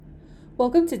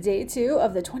Welcome to day 2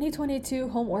 of the 2022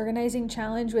 Home Organizing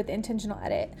Challenge with Intentional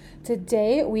Edit.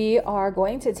 Today we are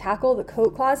going to tackle the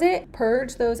coat closet,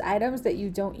 purge those items that you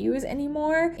don't use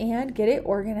anymore, and get it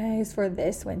organized for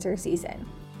this winter season.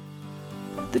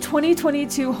 The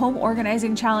 2022 Home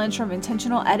Organizing Challenge from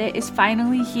Intentional Edit is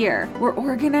finally here. We're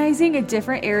organizing a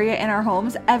different area in our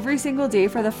homes every single day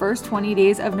for the first 20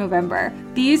 days of November.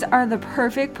 These are the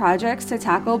perfect projects to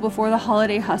tackle before the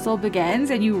holiday hustle begins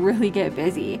and you really get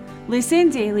busy. Listen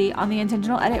daily on the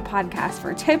Intentional Edit podcast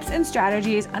for tips and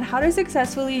strategies on how to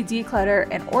successfully declutter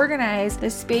and organize the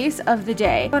space of the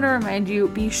day. I want to remind you,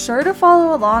 be sure to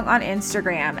follow along on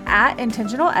Instagram at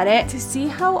Intentional Edit to see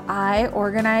how I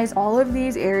organize all of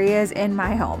these areas in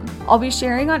my home. I'll be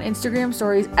sharing on Instagram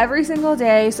stories every single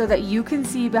day so that you can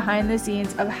see behind the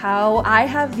scenes of how I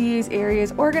have these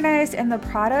areas organized and the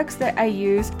products that I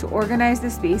use to organize the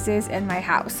spaces in my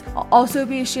house. I'll also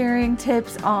be sharing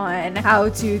tips on how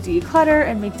to declutter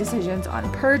and make decisions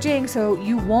on purging, so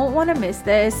you won't want to miss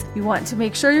this. You want to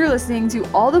make sure you're listening to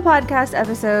all the podcast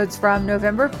episodes from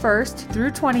November 1st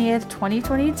through 20th,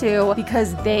 2022,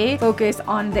 because they focus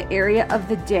on the area of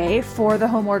the day for the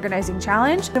Home Organizing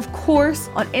Challenge. Of course,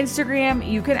 on Instagram,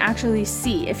 you can actually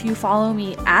see, if you follow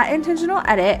me at Intentional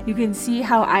Edit, you can see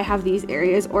how I have these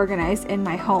areas organized in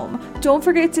my home. Don't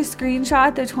forget to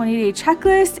screenshot the 20-day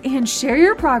checklist and share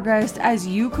your progress as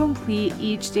you complete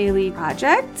each daily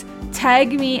project.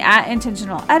 Tag me at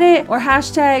Intentional Edit or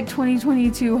hashtag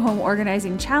 2022 Home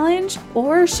Organizing Challenge,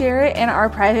 or share it in our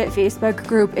private Facebook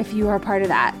group if you are part of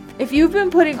that. If you've been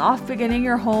putting off beginning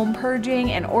your home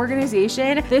purging and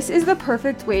organization, this is the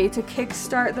perfect way to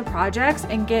kickstart the projects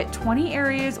and get 20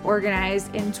 areas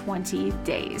organized in 20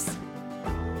 days.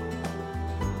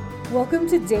 Welcome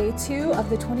to day 2 of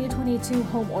the 2022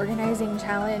 Home Organizing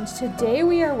Challenge. Today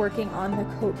we are working on the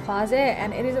coat closet,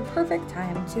 and it is a perfect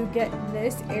time to get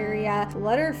this area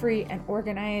clutter-free and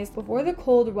organized before the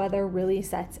cold weather really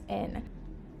sets in.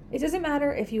 It doesn't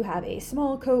matter if you have a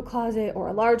small coat closet or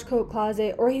a large coat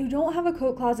closet, or you don't have a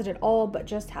coat closet at all but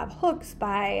just have hooks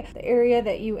by the area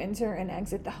that you enter and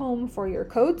exit the home for your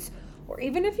coats, or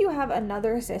even if you have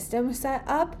another system set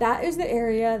up, that is the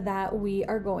area that we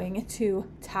are going to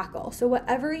tackle. So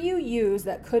whatever you use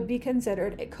that could be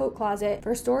considered a coat closet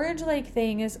for storage, like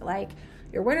things like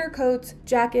your winter coats,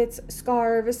 jackets,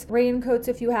 scarves, raincoats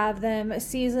if you have them,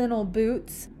 seasonal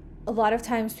boots. A lot of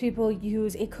times people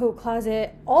use a coat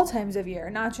closet all times of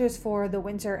year, not just for the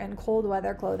winter and cold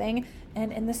weather clothing.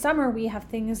 And in the summer, we have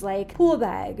things like pool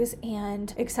bags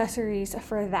and accessories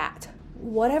for that.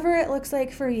 Whatever it looks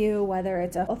like for you, whether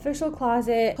it's an official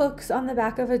closet, hooks on the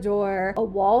back of a door, a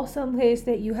wall someplace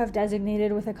that you have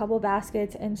designated with a couple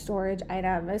baskets and storage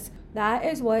items, that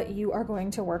is what you are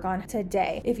going to work on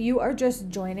today. If you are just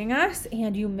joining us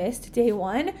and you missed day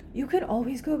 1, you can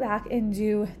always go back and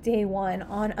do day 1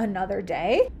 on another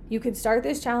day. You can start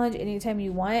this challenge anytime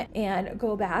you want and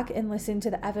go back and listen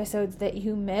to the episodes that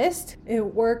you missed.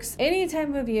 It works any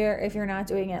time of year if you're not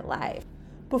doing it live.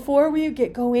 Before we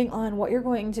get going on what you're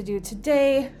going to do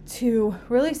today to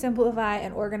really simplify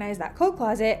and organize that coat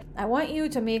closet, I want you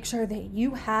to make sure that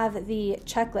you have the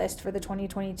checklist for the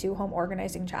 2022 Home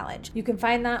Organizing Challenge. You can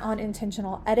find that on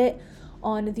Intentional Edit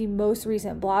on the most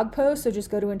recent blog post, so just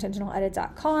go to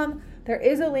intentionaledit.com. There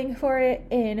is a link for it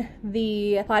in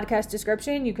the podcast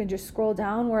description. You can just scroll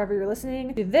down wherever you're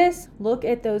listening to this, look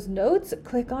at those notes,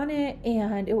 click on it,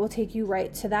 and it will take you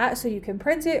right to that, so you can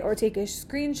print it or take a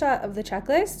screenshot of the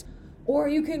checklist. Or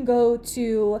you can go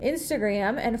to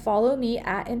Instagram and follow me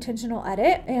at Intentional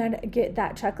Edit and get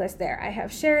that checklist there. I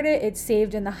have shared it. It's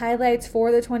saved in the highlights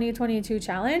for the 2022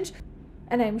 challenge.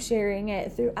 And I'm sharing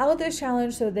it throughout this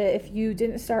challenge so that if you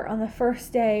didn't start on the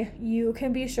first day, you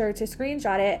can be sure to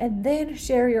screenshot it and then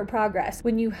share your progress.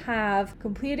 When you have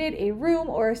completed a room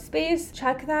or a space,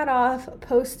 check that off,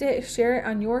 post it, share it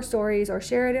on your stories, or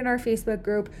share it in our Facebook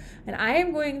group. And I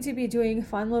am going to be doing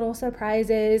fun little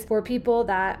surprises for people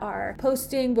that are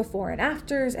posting before and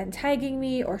afters and tagging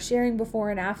me, or sharing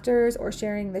before and afters, or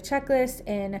sharing the checklist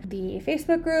in the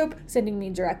Facebook group, sending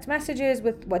me direct messages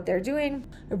with what they're doing.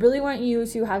 I really want you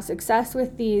to have success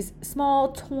with these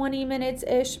small 20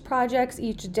 minutes-ish projects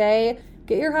each day.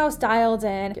 Get your house dialed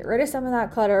in, get rid of some of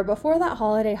that clutter before that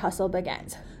holiday hustle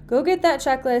begins. Go get that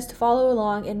checklist, follow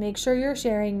along, and make sure you're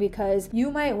sharing, because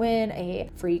you might win a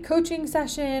free coaching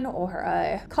session or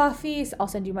a coffee. I'll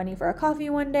send you money for a coffee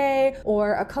one day,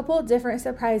 or a couple different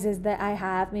surprises that I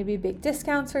have, maybe big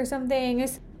discounts for some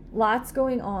things. Lots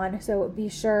going on, so be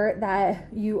sure that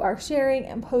you are sharing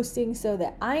and posting so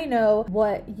that I know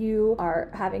what you are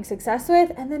having success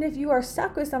with. And then if you are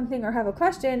stuck with something or have a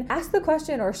question, ask the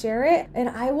question or share it, and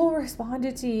I will respond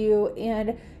it to you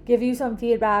and give you some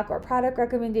feedback or product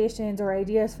recommendations or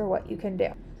ideas for what you can do.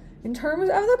 In terms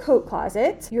of the coat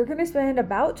closet, you're going to spend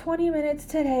about 20 minutes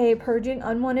today purging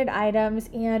unwanted items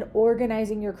and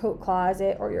organizing your coat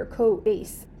closet or your coat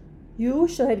base. You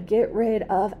should get rid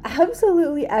of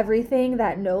absolutely everything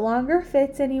that no longer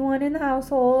fits anyone in the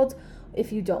household.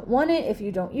 If you don't want it, if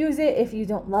you don't use it, if you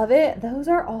don't love it, those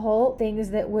are all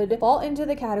things that would fall into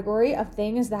the category of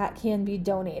things that can be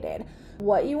donated.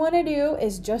 What you want to do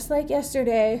is, just like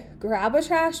yesterday, grab a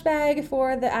trash bag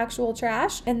for the actual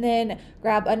trash and then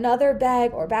grab another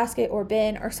bag or basket or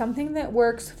bin or something that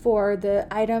works for the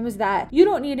items that you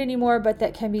don't need anymore but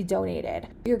that can be donated.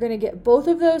 You're going to get both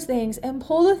of those things and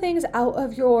pull the things out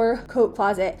of your coat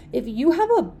closet. If you have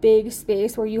a big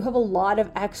space where you have a lot of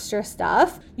extra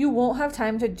stuff, you won't have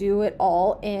time to do it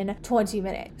all in 20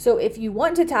 minutes. So if you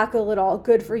want to tackle it all,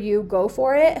 good for you, go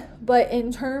for it. But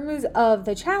in terms of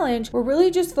the challenge, we're really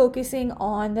just focusing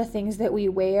on the things that we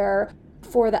wear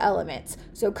for the elements.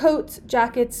 So coats,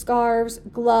 jackets, scarves,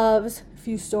 gloves, if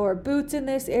you store boots in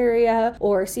this area,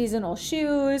 or seasonal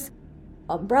shoes,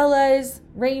 umbrellas,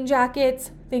 rain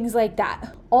jackets, things like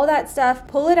that. All that stuff,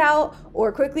 pull it out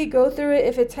or quickly go through it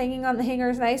if it's hanging on the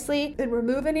hangers nicely, and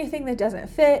remove anything that doesn't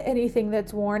fit, anything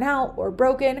that's worn out or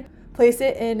broken. Place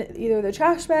it in either the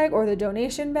trash bag or the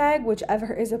donation bag,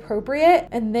 whichever is appropriate,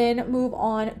 and then move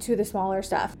on to the smaller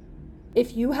stuff.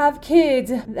 If you have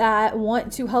kids that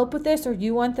want to help with this or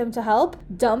you want them to help,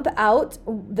 dump out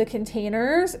the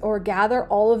containers or gather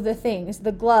all of the things,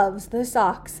 the gloves, the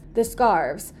socks, the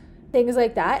scarves, things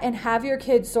like that, and have your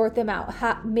kids sort them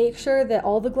out. Make sure that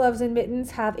all the gloves and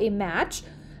mittens have a match.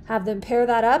 Have them pair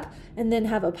that up, and then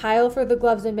have a pile for the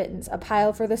gloves and mittens, a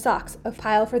pile for the socks, a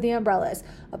pile for the umbrellas,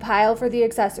 a pile for the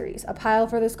accessories, a pile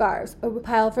for the scarves, a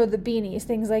pile for the beanies,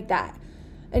 things like that.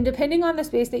 And depending on the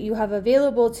space that you have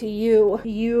available to you,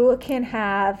 you can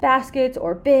have baskets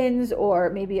or bins or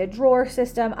maybe a drawer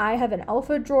system. I have an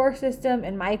alpha drawer system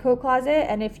in my coat closet.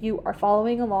 And if you are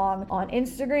following along on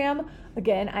Instagram,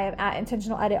 again, I am at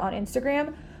Intentional Edit on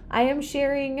Instagram. I am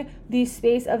sharing the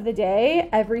space of the day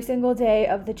every single day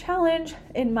of the challenge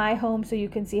in my home so you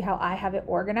can see how I have it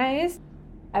organized.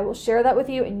 I will share that with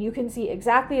you, and you can see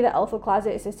exactly the Alpha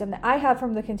Closet system that I have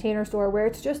from the Container Store, where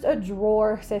it's just a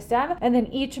drawer system, and then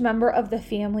each member of the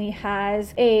family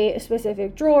has a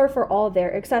specific drawer for all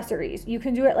their accessories. You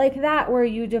can do it like that, where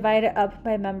you divide it up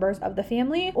by members of the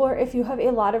family, or if you have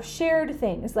a lot of shared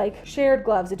things, like shared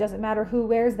gloves, it doesn't matter who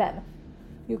wears them.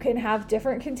 You can have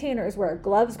different containers where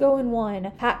gloves go in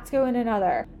one, hats go in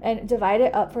another, and divide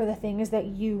it up for the things that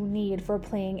you need for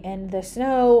playing in the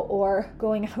snow or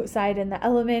going outside in the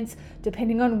elements.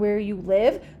 Depending on where you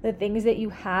live, the things that you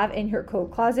have in your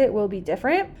coat closet will be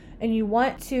different, and you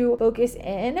want to focus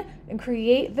in and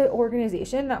create the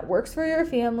organization that works for your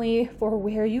family for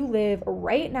where you live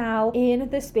right now in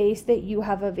the space that you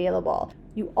have available.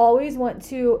 You always want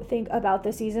to think about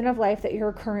the season of life that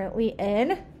you're currently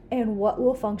in and what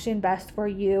will function best for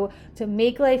you to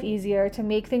make life easier, to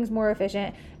make things more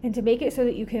efficient, and to make it so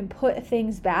that you can put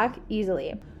things back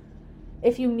easily.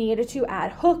 If you need to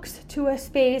add hooks to a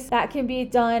space, that can be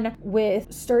done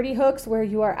with sturdy hooks where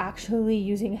you are actually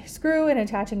using a screw and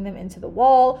attaching them into the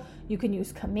wall. You can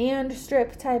use command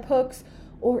strip type hooks,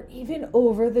 or even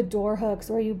over the door hooks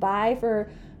where you buy for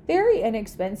very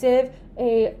inexpensive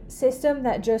a system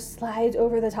that just slides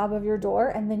over the top of your door,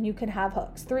 and then you can have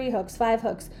hooks, 3 hooks, 5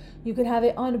 hooks. You can have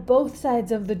it on both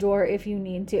sides of the door if you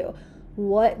need to.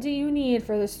 What do you need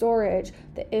for the storage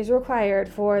that is required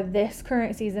for this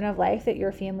current season of life that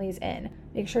your family's in?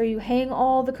 Make sure you hang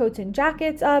all the coats and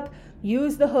jackets up,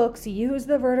 use the hooks, use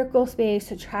the vertical space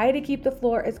to try to keep the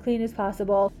floor as clean as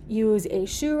possible. Use a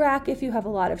shoe rack if you have a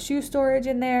lot of shoe storage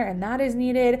in there and that is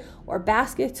needed, or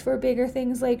baskets for bigger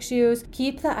things like shoes.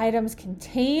 Keep the items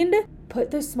contained.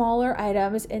 Put the smaller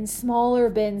items in smaller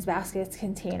bins, baskets,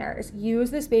 containers.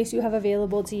 Use the space you have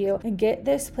available to you and get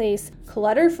this place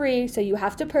clutter-free. So you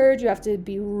have to purge, you have to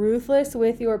be ruthless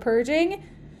with your purging,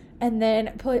 and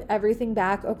then put everything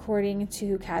back according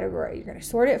to category. You're gonna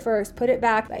sort it first, put it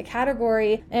back by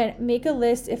category, and make a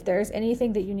list if there's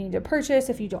anything that you need to purchase,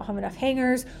 if you don't have enough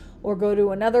hangers, or go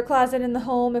to another closet in the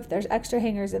home. If there's extra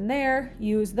hangers in there,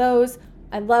 use those.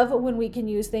 I love when we can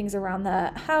use things around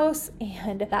the house,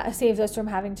 and that saves us from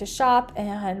having to shop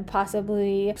and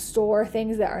possibly store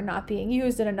things that are not being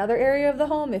used in another area of the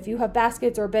home. If you have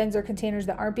baskets or bins or containers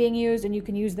that aren't being used and you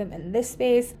can use them in this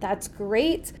space, that's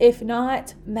great. If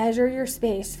not, measure your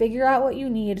space. Figure out what you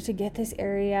need to get this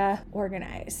area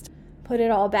organized. Put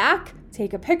it all back,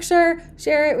 take a picture,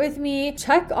 share it with me,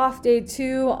 check off day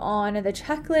 2 on the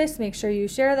checklist. Make sure you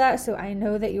share that so I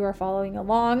know that you are following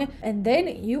along. And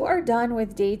then you are done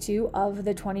with day 2 of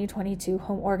the 2022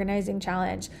 Home Organizing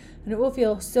Challenge. And it will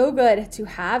feel so good to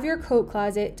have your coat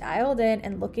closet dialed in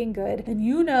and looking good. And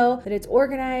you know that it's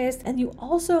organized, and you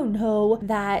also know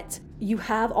that you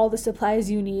have all the supplies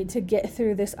you need to get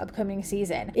through this upcoming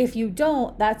season. If you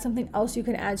don't, that's something else you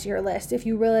can add to your list. If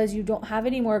you realize you don't have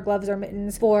any more gloves or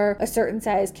mittens for a certain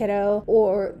size kiddo,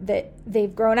 or that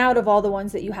they've grown out of all the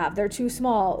ones that you have, they're too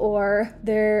small, or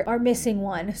they are missing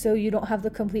one, so you don't have the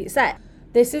complete set.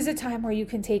 This is a time where you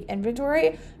can take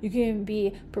inventory. You can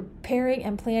be preparing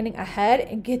and planning ahead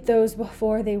and get those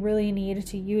before they really need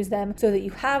to use them, so that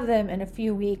you have them in a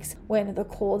few weeks when the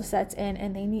cold sets in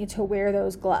and they need to wear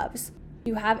those gloves. If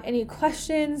you have any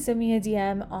questions, send me a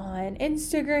DM on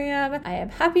Instagram. I am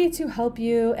happy to help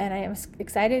you, and I am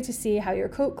excited to see how your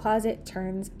coat closet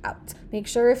turns out. Make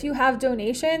sure if you have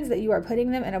donations that you are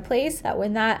putting them in a place that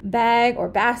when that bag or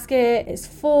basket is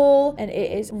full and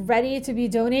it is ready to be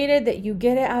donated, that you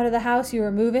get it out of the house, you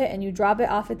remove it, and you drop it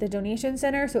off at the donation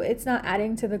center so it's not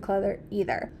adding to the clutter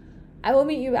either. I will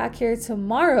meet you back here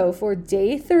tomorrow for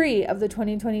day 3 of the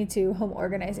 2022 Home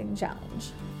Organizing Challenge.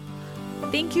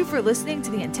 Thank you for listening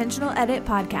to the Intentional Edit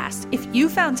podcast. If you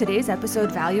found today's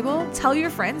episode valuable, tell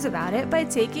your friends about it by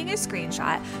taking a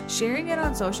screenshot, sharing it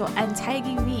on social, and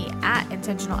tagging me at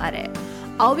Intentional Edit.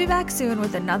 I'll be back soon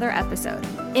with another episode.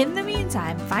 In the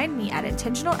meantime, find me at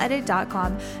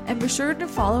intentionaledit.com and be sure to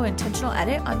follow Intentional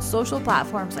Edit on social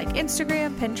platforms like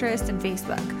Instagram, Pinterest, and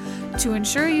Facebook. To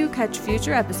ensure you catch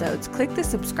future episodes, click the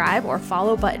subscribe or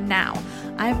follow button now.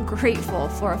 I'm grateful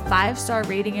for a 5-star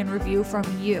rating and review from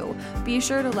you. Be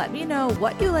sure to let me know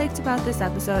what you liked about this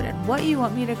episode and what you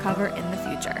want me to cover in the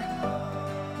future.